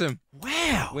 that gets them.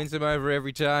 Wow. Wins them over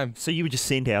every time. So you were just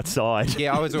sent outside.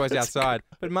 Yeah, I was always outside.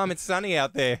 But, Mum, it's sunny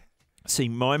out there. See,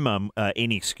 my mum,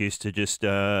 any excuse to just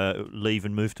leave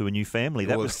and move to a new family.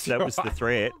 That Well, was the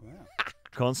threat.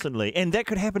 Constantly. And that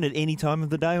could happen at any time of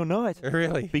the day or night.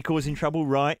 Really? Because in trouble,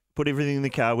 right, put everything in the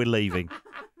car, we're leaving.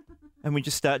 And we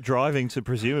just start driving to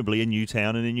presumably a new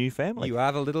town and a new family. You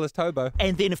are the littlest hobo.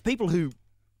 And then if people who,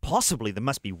 possibly there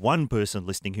must be one person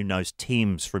listening who knows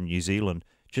Thames from New Zealand,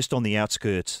 just on the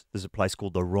outskirts, there's a place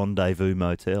called the Rendezvous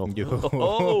Motel.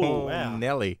 Oh, wow.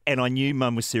 Nelly. And I knew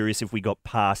Mum was serious if we got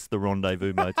past the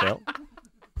Rendezvous Motel.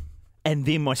 And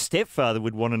then my stepfather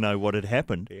would want to know what had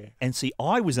happened. Yeah. And see,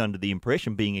 I was under the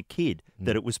impression, being a kid,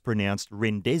 that it was pronounced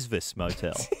Rendezvous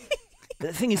Motel.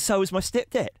 The thing is, so was my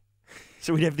stepdad.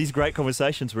 So we'd have these great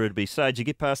conversations where it'd be, so did you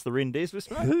get past the Rendezvous,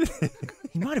 mate?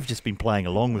 He might have just been playing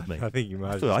along with me. I think you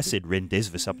might have. I said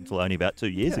Rendezvous up until only about 2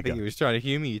 years I ago. think he was trying to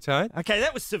humour you, Tone. Okay,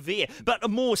 that was severe. But a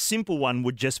more simple one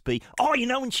would just be,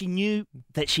 when she knew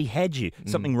that she had you.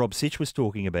 Something Rob Sitch was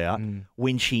talking about,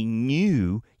 when she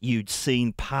knew you'd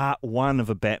seen part 1 of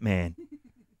a Batman.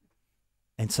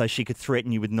 And so she could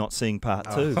threaten you with not seeing part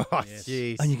 2. Oh,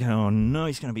 jeez. And you go, oh no,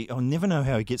 he's going to be, I'll never know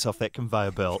how he gets off that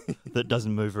conveyor belt that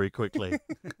doesn't move very quickly.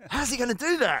 How's he going to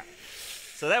do that?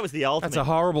 So that was the ultimate. That's a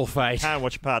horrible fate. Can't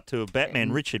watch part 2 of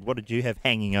Batman. Richard, what did you have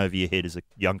hanging over your head as a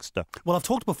youngster? Well, I've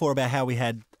talked before about how we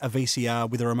had a VCR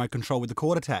with a remote control with the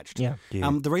cord attached. Yeah.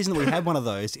 The reason that we had one of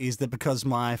those is that because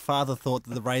my father thought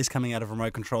that the rays coming out of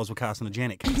remote controls were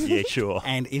carcinogenic. Yeah, sure.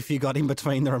 And if you got in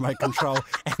between the remote control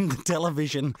and the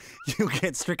television, you'll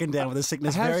get stricken down with a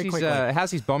sickness very quickly.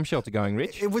 How's his bomb shelter going,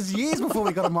 Rich? It was years before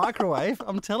we got a microwave,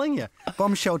 I'm telling you.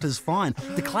 Bomb shelter's fine.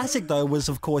 The classic, though, was,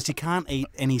 of course, you can't eat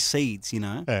any seeds, you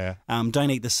know. Yeah. Don't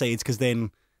eat the seeds because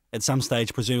then at some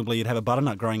stage, presumably, you'd have a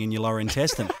butternut growing in your lower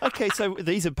intestine. Okay, so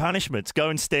these are punishments. Go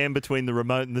and stand between the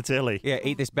remote and the telly. Yeah,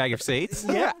 eat this bag of seeds.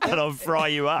 Yeah. And I'll fry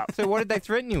you up. So what did they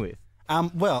threaten you with?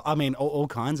 Well, I mean, all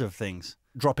kinds of things.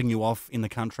 Dropping you off in the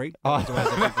country. Oh.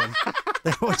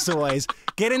 There was always,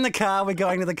 get in the car, we're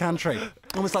going to the country.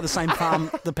 Almost like the same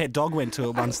farm the pet dog went to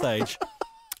at one stage.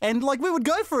 And, like, we would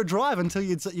go for a drive until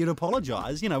you'd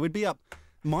apologise. You know, we'd be up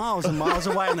miles and miles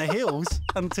away in the hills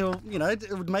until, you know,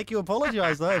 it would make you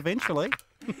apologise, though, eventually.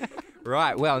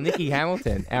 Right, well, Nikki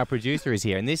Hamilton, our producer, is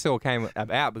here, and this all came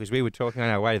about because we were talking on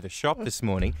our way to the shop this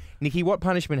morning. Nikki, what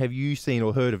punishment have you seen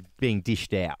or heard of being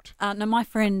dished out? No, my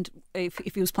friend, if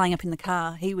he was playing up in the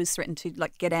car, he was threatened to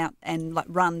get out and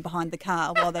run behind the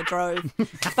car while they drove,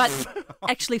 but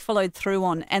actually followed through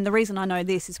on. And the reason I know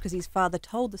this is because his father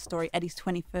told the story at his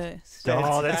 21st.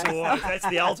 Oh, that's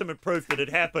the ultimate proof that it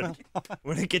happened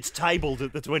when it gets tabled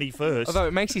at the 21st. Although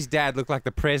it makes his dad look like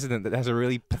the president that has a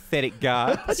really pathetic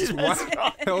guard.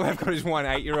 All they've got is one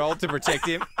 8-year-old to protect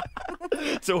him.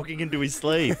 Talking into his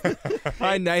sleeve.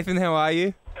 Hi, Nathan, how are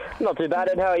you? Not too bad,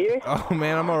 Ed. How are you? Oh,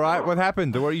 man, I'm all right. What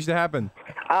happened? What used to happen?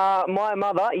 My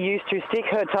mother used to stick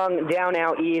her tongue down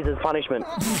our ears as punishment.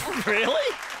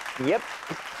 Really? Yep.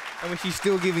 And was she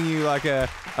still giving you like a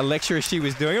lecture as she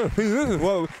was doing it? This is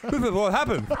what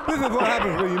happened. This is what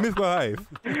happens when you misbehave.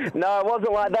 No, it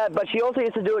wasn't like that, but she also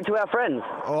used to do it to our friends.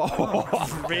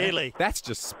 Oh, really? That's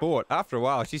just sport. After a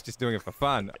while, she's just doing it for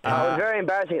fun. It was very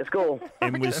embarrassing at school.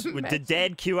 And did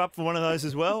Dad queue up for one of those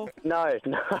as well? No.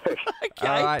 Okay.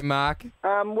 All right, Mark.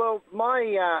 Well,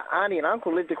 my auntie and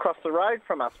uncle lived across the road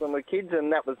from us when we were kids,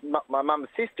 and that was my mum's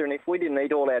sister, and if we didn't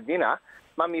eat all our dinner,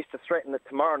 Mum used to threaten that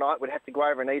tomorrow night we'd have to go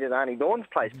over and eat at Auntie Dawn's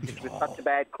place because she was such a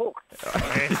bad cook.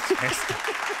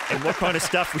 Fantastic. And what kind of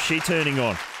stuff was she turning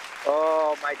on?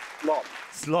 Oh, mate, slop.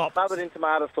 Slop. Smothered in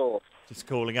tomato sauce. Just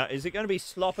calling up. Is it going to be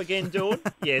slop again, Dawn?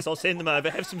 Yes, I'll send them over.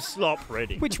 Have some slop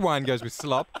ready. Which wine goes with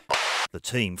slop? The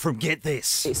team from Get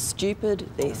This. They're stupid,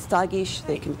 they're thuggish,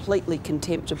 they're completely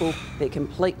contemptible, they're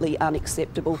completely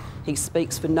unacceptable. He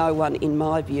speaks for no one, in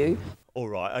my view. All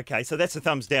right, okay, so that's a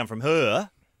thumbs down from her.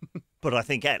 But I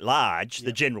think at large,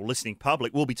 the general listening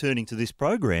public will be turning to this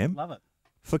program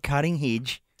for cutting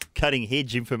hedge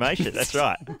information. That's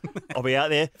right. I'll be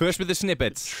out there. First with the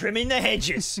snippets. Trimming the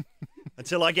hedges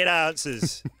until I get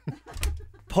answers.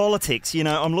 Politics, you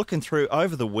know, I'm looking through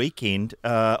over the weekend.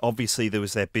 Obviously, there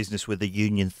was that business with the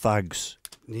union thugs.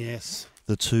 Yes.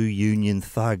 The 2 union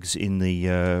thugs in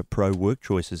the pro-work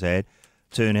choices ad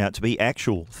turn out to be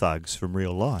actual thugs from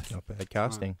real life. Not bad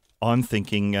casting. I'm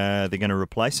thinking they're going to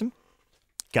replace them.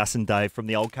 Gus and Dave from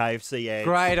the old KFC ad.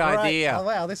 Great idea. Oh,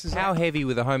 wow, this is... How heavy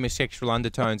were the homosexual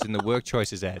undertones in the work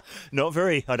choices ad? Not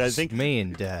very, I don't think. Me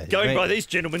and Dave. Going by these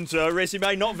gentlemen's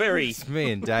resume, not very. It's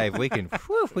me and Dave.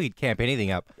 We'd camp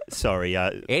anything up. Sorry.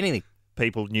 Anything.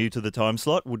 People new to the time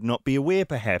slot would not be aware,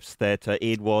 perhaps, that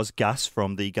Ed was Gus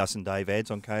from the Gus and Dave ads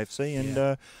on KFC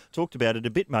and talked about it a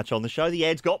bit much on the show. The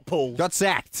ads got pulled. Got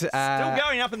sacked. Still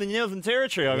going up in the Northern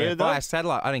Territory, I heard. By a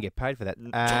satellite. I didn't get paid for that.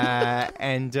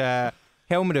 And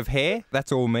helmet of hair,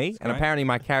 that's all me. And apparently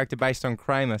my character based on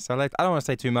Kramer. So I don't want to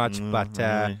say too much, but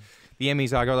the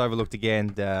Emmys I got overlooked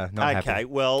again. Not happy. Okay,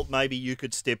 well, maybe you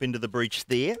could step into the breach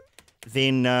there.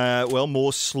 Then,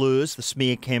 more slurs. The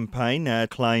smear campaign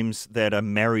claims that a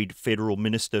married federal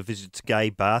minister visits gay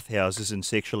bathhouses and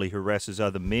sexually harasses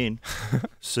other men.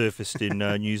 Surfaced in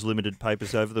News Limited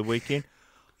papers over the weekend.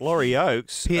 Laurie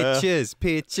Oakes. Pictures.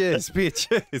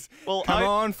 Well, Come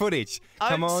on, footage.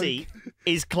 Come Oakesy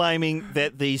is claiming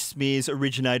that these smears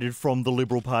originated from the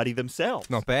Liberal Party themselves.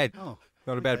 Not bad.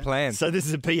 Not a bad plan. So this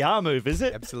is a PR move, is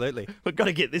it? Absolutely. We've got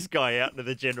to get this guy out into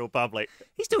the general public.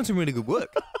 He's doing some really good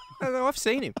work. I've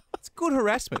seen him. It's good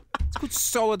harassment. It's good,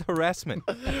 solid harassment.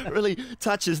 Really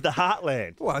touches the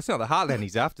heartland. Well, it's not the heartland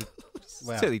he's after. It's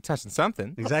certainly touching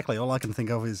something. Exactly. All I can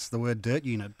think of is the word dirt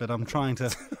unit, but I'm trying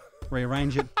to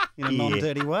rearrange it in a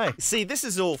non-dirty way. See, this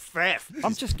is all faff.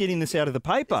 I'm just getting this out of the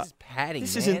paper. This is padding,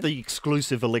 This man. isn't the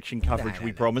exclusive election coverage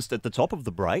we promised at the top of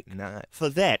the break. No. For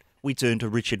that, we turn to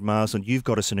Richard Marsland. You've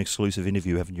got us an exclusive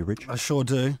interview, haven't you, Rich? I sure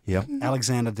do. Yeah.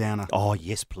 Alexander Downer. Oh,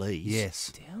 yes, please.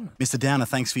 Yes. Mr. Downer,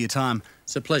 thanks for your time.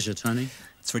 It's a pleasure, Tony.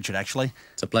 It's Richard, actually.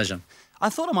 It's a pleasure. I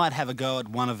thought I might have a go at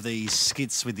one of these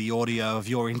skits with the audio of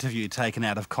your interview taken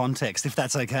out of context, if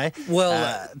that's okay.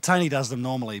 Well, Tony does them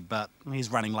normally, but he's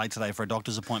running late today for a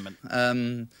doctor's appointment.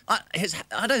 I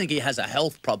don't think he has a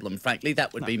health problem, frankly.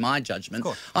 That would be my judgment.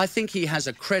 I think he has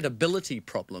a credibility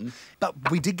problem.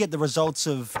 But we did get the results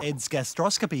of Ed's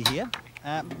gastroscopy here.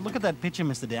 Look at that picture,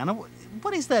 Mr. Downer.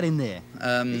 What is that in there?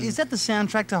 Is that the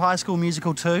soundtrack to High School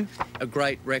Musical 2? A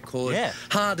great record. Yeah.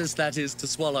 Hard as that is to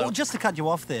swallow. Well, just to cut you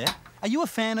off there, are you a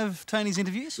fan of Tony's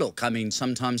interviews? Look, I mean,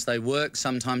 sometimes they work,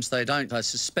 sometimes they don't. I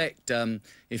suspect,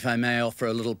 if I may offer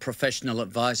a little professional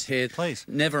advice here, please,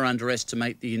 never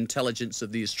underestimate the intelligence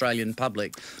of the Australian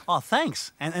public. Oh,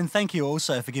 thanks. And thank you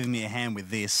also for giving me a hand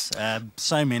with this.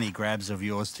 So many grabs of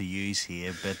yours to use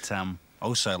here, but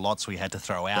also lots we had to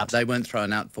throw out. But they weren't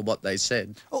thrown out for what they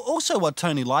said. Also, what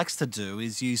Tony likes to do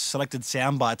is use selected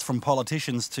sound bites from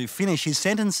politicians to finish his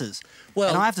sentences. Well,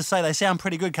 and I have to say, they sound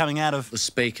pretty good coming out of the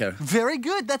Speaker. Very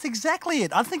good. That's exactly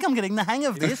it. I think I'm getting the hang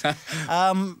of this.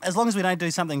 As long as we don't do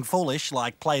something foolish,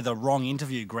 like play the wrong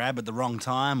interview grab at the wrong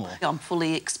time, or... I'm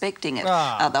fully expecting it.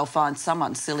 They'll find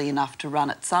someone silly enough to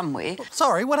run it somewhere.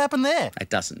 Sorry, what happened there?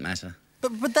 It doesn't matter.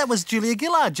 But that was Julia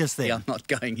Gillard just then. Yeah, I'm not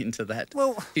going into that.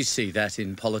 Well... You see that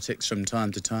in politics from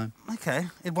time to time. OK,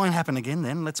 it won't happen again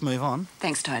then. Let's move on.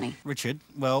 Thanks, Tony. Richard,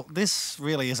 well, this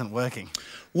really isn't working.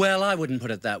 Well, I wouldn't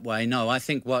put it that way, no. I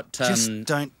think what... Just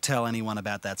don't tell anyone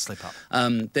about that slip-up.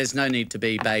 There's no need to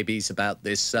be babies about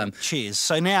this. Cheers.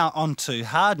 So now on to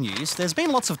hard news. There's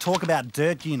been lots of talk about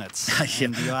dirt units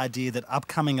and the idea that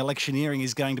upcoming electioneering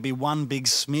is going to be one big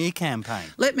smear campaign.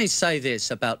 Let me say this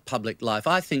about public life.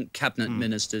 I think cabinet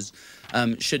ministers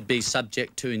should be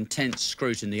subject to intense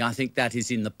scrutiny. I think that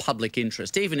is in the public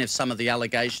interest. Even if some of the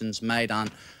allegations made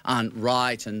aren't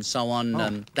right and so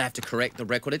on, they have to correct the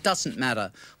record. It doesn't matter.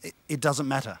 It doesn't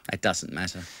matter? It doesn't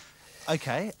matter.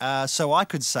 OK, so I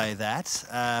could say that,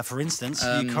 for instance,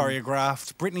 you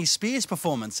choreographed Britney Spears'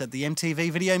 performance at the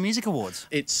MTV Video Music Awards.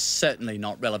 It's certainly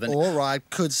not relevant. Or I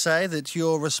could say that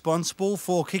you're responsible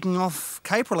for kicking off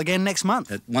Capril again next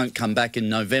month. It won't come back in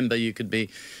November, you could be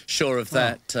sure of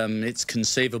that. It's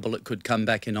conceivable it could come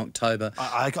back in October.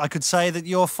 I could say that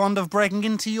you're fond of breaking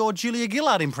into your Julia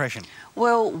Gillard impression.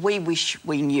 Well, we wish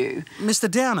we knew. Mr.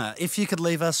 Downer, if you could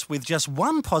leave us with just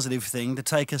one positive thing to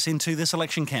take us into this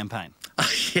election campaign.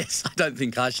 Yes, I don't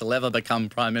think I shall ever become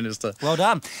Prime Minister. Well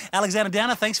done. Alexander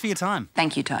Downer, thanks for your time.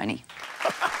 Thank you, Tony.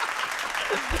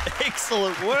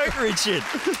 Excellent work, Richard.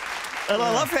 And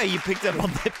I love how you picked up on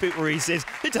that bit where he says,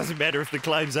 it doesn't matter if the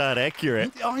claims aren't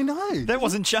accurate. I know. That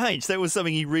wasn't changed. That was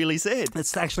something he really said.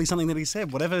 It's actually something that he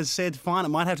said. Whatever is said, fine, it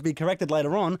might have to be corrected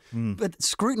later on, but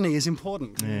scrutiny is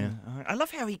important. Yeah. I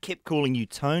love how he kept calling you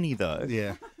Tony, though.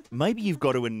 Yeah. Maybe you've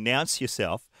got to announce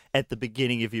yourself at the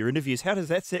beginning of your interviews. How does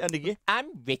that sound again? I'm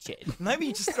Richard. Maybe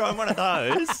you just throw in one of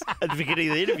those at the beginning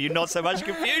of the interview, not so much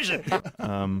confusion.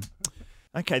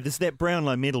 OK, there's that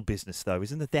Brownlow medal business, though,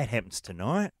 isn't it? That happens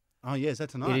tonight. Oh, yeah, is that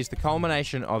tonight? It is the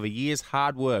culmination of a year's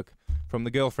hard work from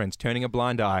the girlfriends turning a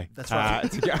blind eye. That's right.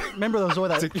 Remember there was all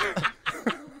that...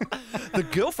 The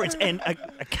girlfriends, and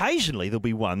occasionally there'll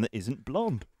be one that isn't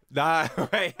blonde. No,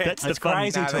 wait. That's the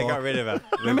crazy talk. They got rid of her.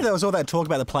 Remember there was all that talk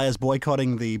about the players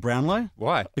boycotting the Brownlow?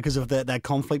 Why? Because of that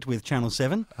conflict with Channel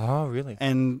 7. Oh, really?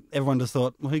 And everyone just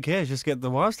thought, well, who cares? Just get the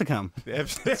wives to come.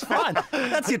 It's fine.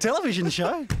 That's your television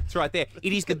show. It's right there.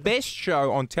 It is the best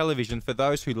show on television for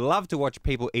those who love to watch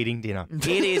people eating dinner. It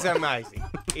is amazing.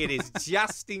 It is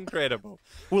just incredible.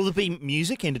 Will there be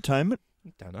music, entertainment?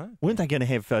 Don't know. Weren't they going to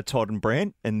have Todd and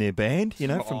Brant and their band,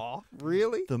 from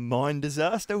really? The Mine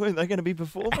Disaster? Weren't they going to be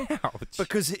performing? Ouch.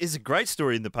 Because it's a great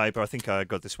story in the paper. I think I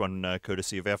got this one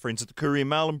courtesy of our friends at the Courier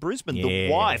Mail in Brisbane. Yeah. The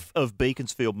wife of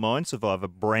Beaconsfield mine survivor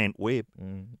Brant Webb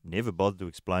never bothered to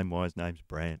explain why his name's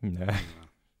Brant. No.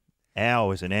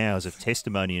 Hours and hours of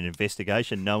testimony and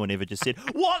investigation. No one ever just said,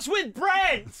 "What's with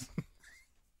Brant?"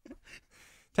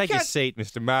 Take your seat,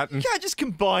 Mr. Martin. You can't just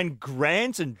combine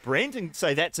Grant and Brent and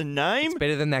say that's a name. It's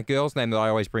better than that girl's name that I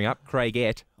always bring up,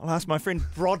 Craigette. I'll ask my friend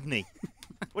Brodney.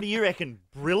 What do you reckon,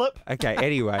 Brillip? Okay,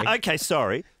 anyway. Okay,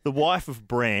 sorry. The wife of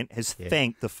Brant has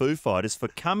thanked the Foo Fighters for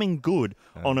coming good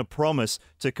on a promise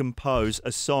to compose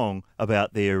a song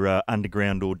about their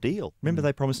underground ordeal. Remember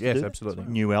they promised to do? Yes, absolutely.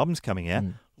 New album's coming out.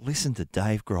 Listen to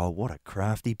Dave Grohl. What a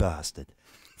crafty bastard.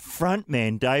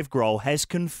 Frontman Dave Grohl has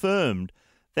confirmed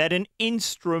that an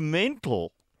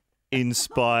instrumental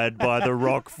inspired by the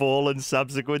rock fall and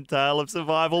subsequent tale of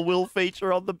survival will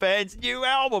feature on the band's new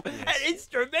album. An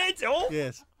instrumental?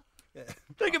 Yes.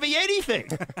 That could be anything.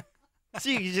 So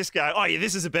you can just go, oh, yeah,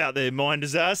 this is about their mine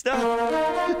disaster.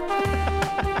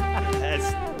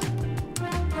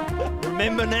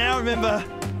 Remember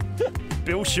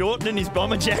Bill Shorten in his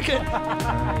bomber jacket?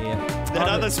 That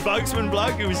other spokesman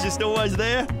bloke who was just always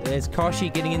there? There's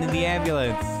Koshy getting into the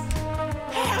ambulance.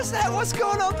 How's that? What's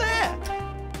going on there?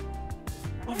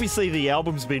 Obviously, the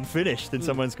album's been finished, and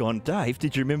someone's gone, Dave,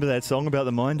 did you remember that song about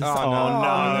the mine disaster?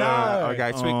 No.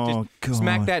 Okay, sweet. Just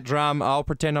smack that drum. I'll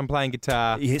pretend I'm playing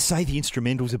guitar. Yeah, say the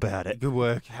instrumentals about it. Good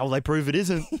work. How will they prove it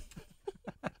isn't?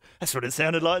 That's what it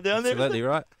sounded like down there. Absolutely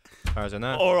right. As far as I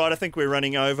know. All right, I think we're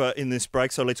running over in this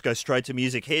break, so let's go straight to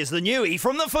music. Here's the newie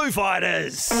from the Foo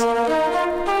Fighters.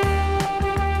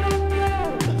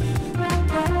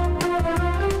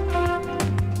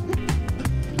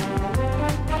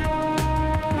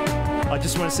 I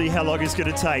just want to see how long it's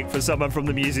going to take for someone from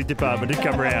the music department to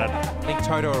come around. I think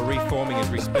Toto are reforming as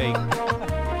we speak.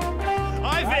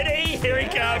 Hi, Vinny. Here he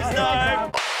comes.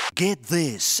 No. Get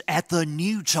this at the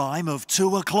new time of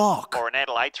 2 o'clock. Or in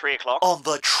Adelaide, 3 o'clock. On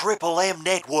the Triple M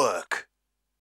Network.